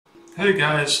Hey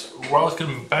guys,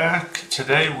 welcome back.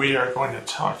 Today we are going to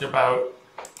talk about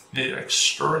the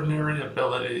Extraordinary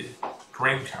Ability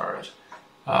Green Card.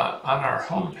 On our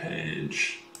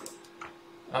homepage,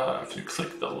 if you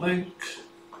click the link,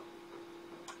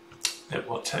 it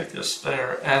will take us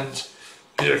there. And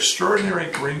the Extraordinary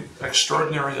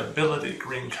Ability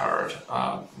Green Card,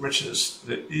 which is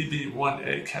the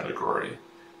EB1A category,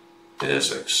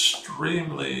 is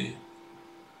extremely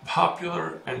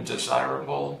popular and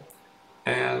desirable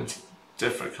and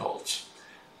difficult.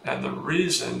 And the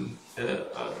reason,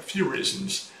 a few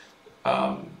reasons,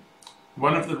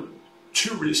 one of the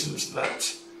two reasons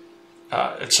that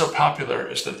it's so popular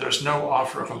is that there's no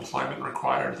offer of employment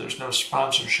required, there's no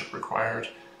sponsorship required.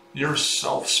 You're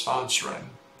self-sponsoring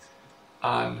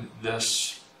on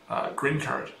this green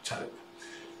card type.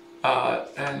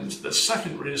 And the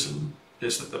second reason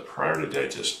is that the priority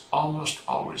date is almost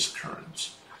always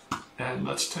current. And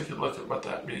let's take a look at what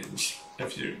that means.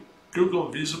 If you Google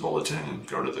Visa Bulletin and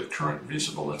go to the current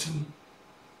Visa Bulletin,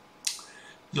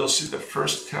 you'll see the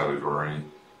first category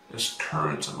is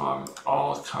current among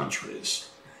all countries.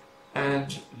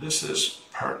 And this is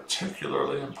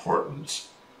particularly important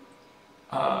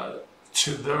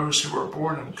to those who were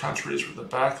born in countries with a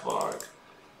backlog.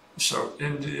 So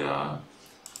India,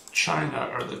 China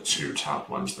are the two top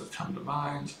ones that come to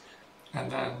mind,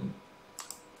 and then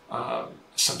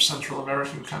some Central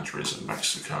American countries and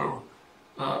Mexico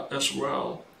as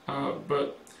well.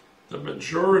 But the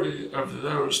majority of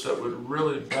those that would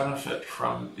really benefit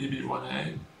from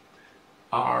EB1A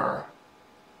are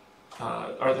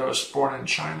those born in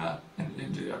China and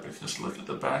India, because look at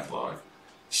the backlog.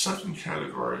 Second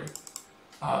category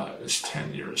is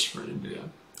 10 years for India.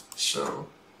 So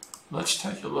let's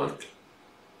take a look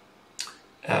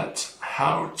at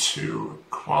how to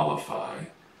qualify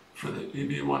for the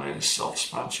EB1A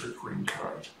self-sponsored green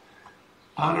card.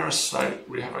 On our site,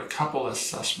 we have a couple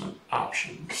assessment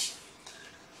options.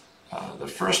 The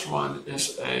first one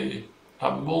is a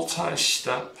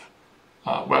multi-step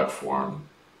web form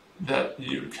that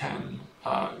you can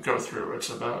go through. It's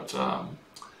about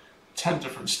 10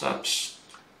 different steps,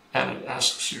 and it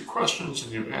asks you questions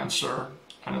and you answer,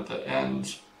 and at the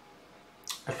end,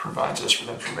 it provides us with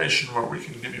information where we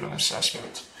can give you an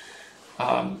assessment.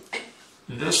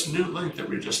 This new link that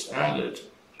we just added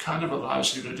kind of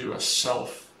allows you to do a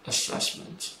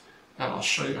self-assessment, and I'll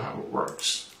show you how it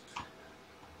works.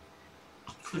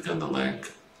 Click on the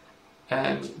link,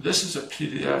 and this is a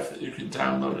PDF that you can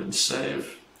download and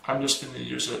save. I'm just going to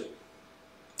use it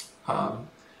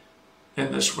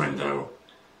in this window,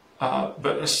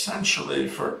 but essentially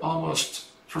for most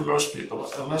people,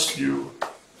 unless you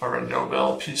are a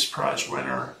Nobel Peace Prize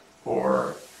winner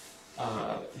or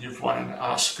you've won an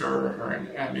Oscar or an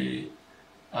Emmy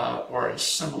or a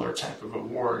similar type of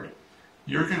award,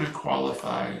 you're going to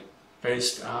qualify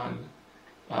based on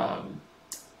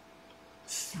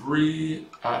 3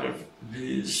 out of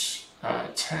these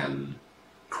 10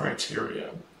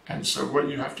 criteria. And so what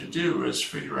you have to do is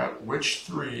figure out which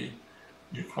 3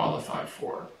 you qualify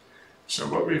for. So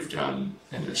what we've done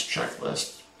in this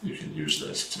checklist, you can use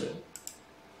this to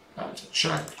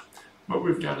check. What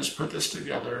we've done is put this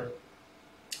together,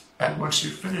 and once you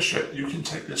finish it, you can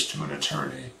take this to an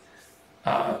attorney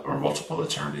or multiple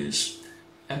attorneys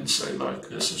and say, look,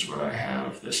 this is what I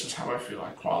have, this is how I feel I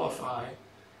qualify.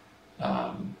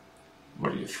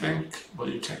 What do you think? Will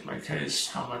you take my case?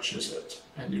 How much is it?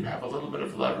 And you have a little bit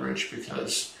of leverage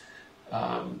because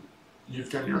you've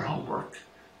done your homework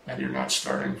and you're not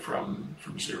starting from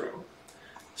zero.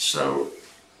 So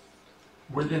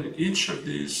within each of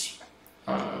these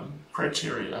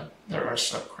criteria, there are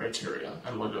sub-criteria,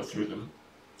 and we'll go through them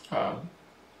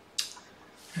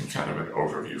in kind of an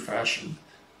overview fashion.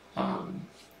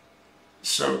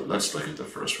 So let's look at the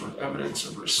first one, evidence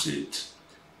of receipt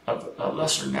of a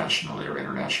lesser nationally or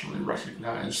internationally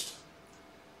recognized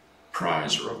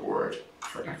prize or award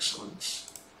for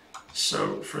excellence.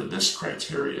 So for this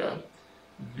criteria,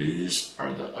 these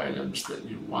are the items that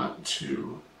you want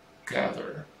to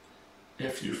gather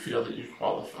if you feel that you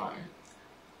qualify.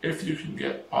 If you can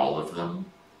get all of them,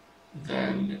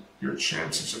 then your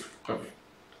chances of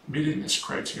meeting this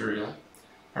criteria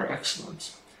are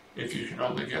excellent. If you can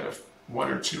only get 1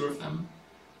 or 2 of them,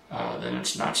 then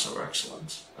it's not so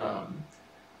excellent.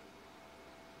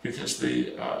 Because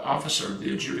the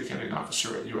adjudicating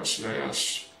officer at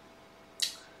USCIS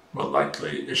will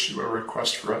likely issue a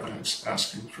request for evidence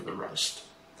asking for the rest.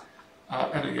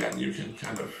 And again, you can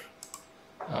kind of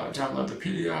download the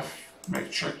PDF,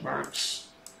 make check marks,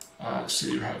 so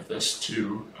you have this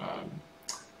to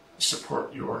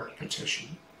support your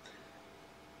petition.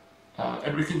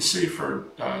 And we can see for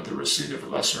the receipt of a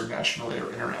lesser nationally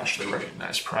or internationally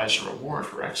recognized prize or award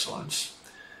for excellence,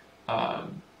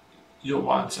 you'll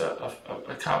want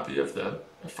a copy of a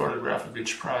photograph of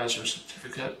each prize or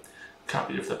certificate, a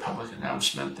copy of the public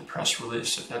announcement, the press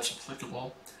release if that's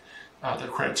applicable, the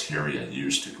criteria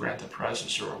used to grant the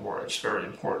prizes or awards, very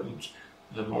important.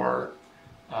 The more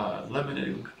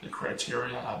limiting the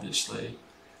criteria, obviously,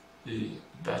 the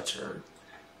better.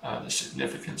 The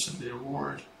significance of the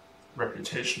award,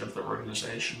 reputation of the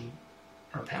organization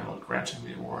or panel granting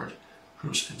the award,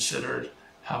 who's considered,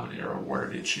 how many are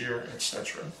awarded each year,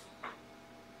 etc.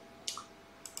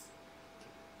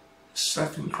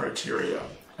 Second criteria,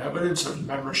 evidence of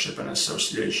membership in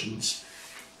associations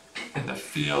in the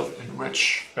field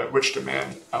at which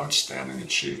demand outstanding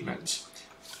achievements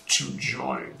to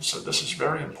join. So this is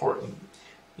very important.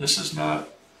 This is not,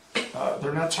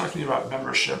 they're not talking about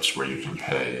memberships where you can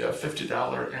pay a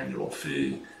 $50 annual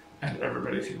fee and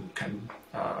everybody can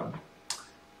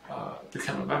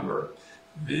become a member.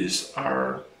 These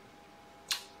are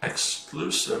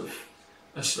exclusive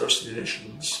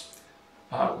associations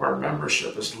where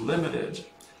membership is limited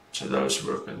to those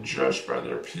who have been judged by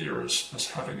their peers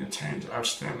as having attained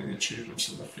outstanding achievements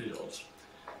in the field.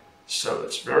 So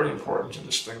it's very important to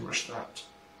distinguish that.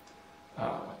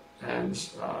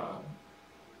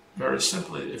 Very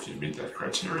simply, if you meet that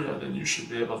criteria, then you should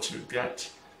be able to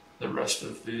get the rest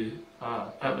of the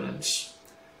evidence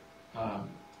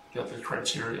that the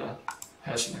criteria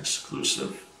has an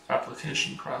exclusive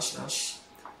application process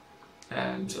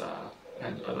and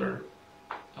other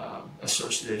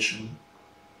association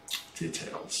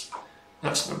details.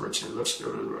 That's number 2. Let's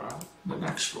go to the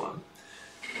next one.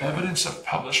 Evidence of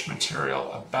published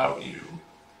material about you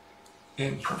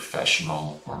in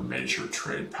professional or major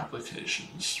trade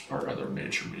publications or other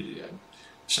major media.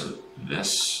 So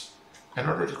this, in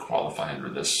order to qualify under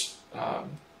this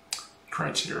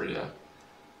criteria,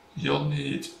 you'll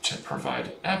need to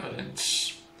provide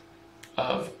evidence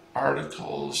of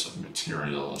articles, of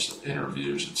materials, of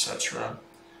interviews, etc.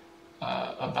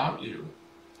 About you,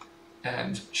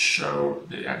 and show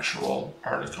the actual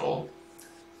article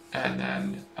and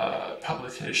then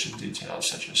publication details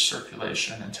such as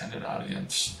circulation, intended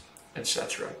audience,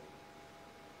 etc.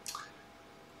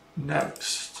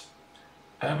 Next,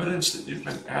 evidence that you've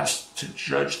been asked to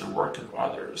judge the work of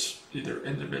others, either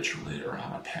individually or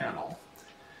on a panel.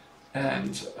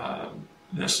 And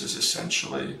this is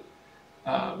essentially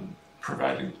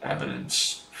providing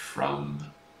evidence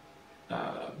from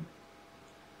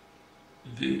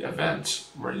the event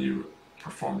where you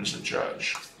performed as a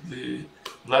judge. The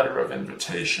letter of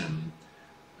invitation,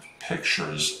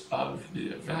 pictures of the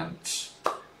event,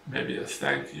 maybe a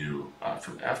thank you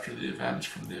from after the event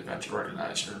from the event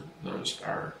organizer. Those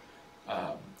are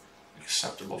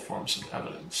acceptable forms of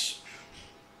evidence.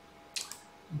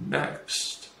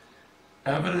 Next,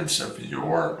 evidence of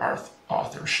your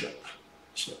authorship,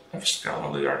 so of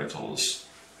scholarly articles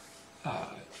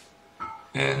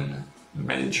in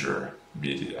major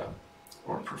media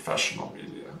or professional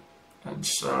media. And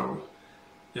so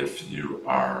if you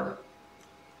are,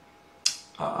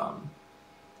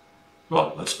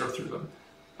 well, let's go through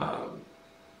them.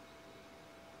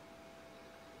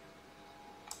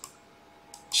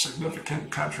 Significant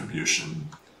contribution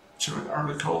to an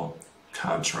article,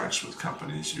 contracts with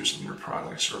companies using your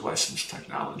products or licensed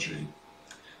technology.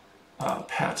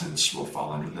 Patents will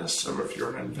fall under this, so if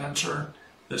you're an inventor,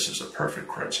 this is a perfect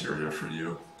criteria for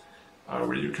you,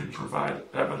 where you can provide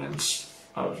evidence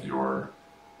of your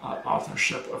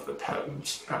authorship of the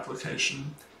patent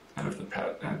application and of the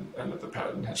and that the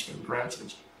patent has been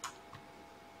granted.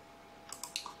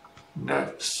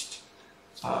 Next,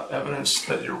 evidence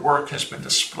that your work has been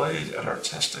displayed at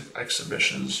artistic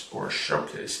exhibitions or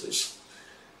showcases.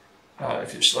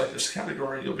 If you select this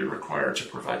category, you'll be required to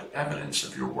provide evidence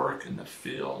of your work in the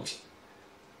field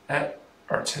at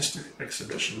artistic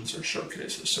exhibitions or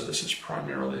showcases. So this is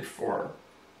primarily for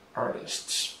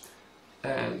artists.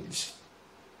 And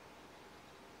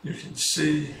you can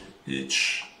see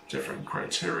each different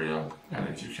criteria, and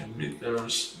if you can meet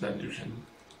those, then you can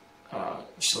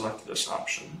select this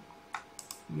option.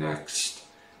 Next,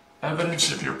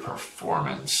 evidence of your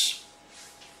performance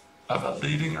of a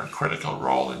leading or critical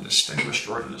role in distinguished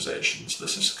organizations.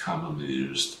 This is commonly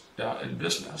used in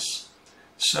business.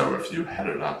 So if you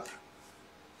headed up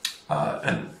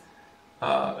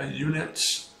a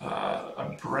unit,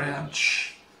 a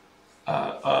branch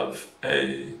of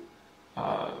a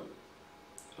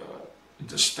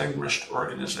distinguished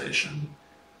organization,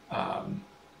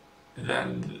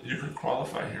 then you could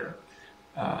qualify here.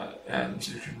 And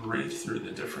you can read through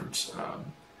the different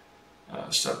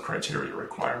sub-criteria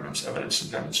requirements, evidence to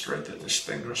demonstrate the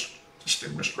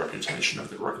distinguished reputation of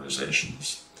the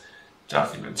organizations,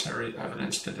 documentary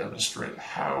evidence to demonstrate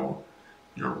how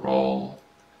your role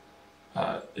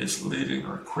is leading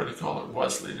or critical, or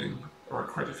was leading or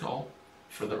critical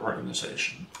for the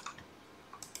organization.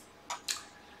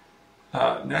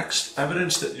 Next,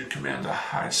 evidence that you command a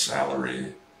high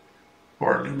salary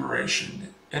or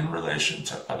remuneration in relation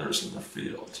to others in the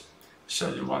field.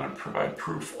 So you want to provide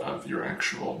proof of your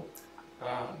actual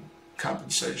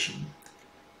compensation.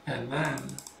 And then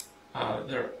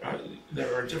there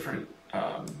are different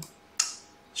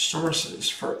sources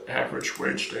for average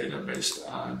wage data based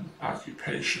on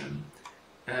occupation.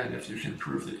 And if you can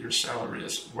prove that your salary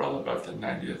is well above the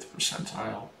 90th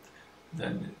percentile,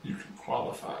 then you can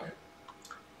qualify.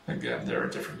 Again, there are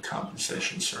different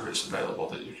compensation surveys available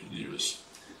that you can use.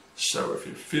 So if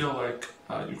you feel like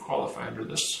you qualify under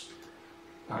this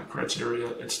criteria,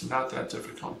 it's not that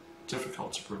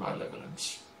difficult to provide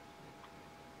evidence.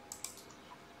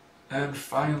 And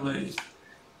finally,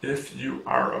 if you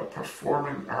are a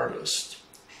performing artist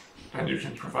and you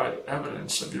can provide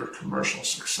evidence of your commercial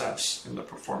success in the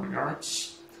performing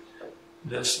arts,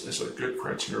 this is a good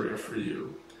criteria for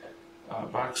you.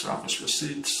 Box office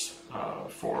receipts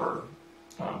for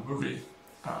movie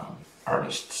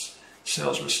artists,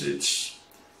 sales receipts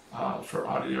for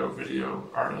audio, video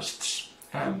artists,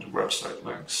 and website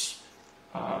links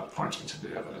pointing to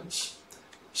the evidence.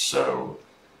 So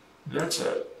that's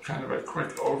a kind of a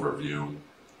quick overview.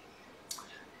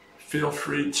 Feel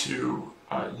free to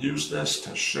use this,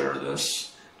 to share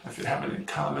this. If you have any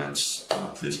comments,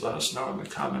 please let us know in the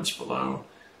comments below.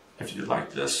 If you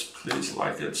like this, please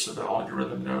like it so the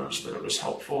algorithm knows that it was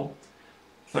helpful.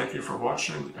 Thank you for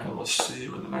watching, and we'll see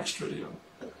you in the next video.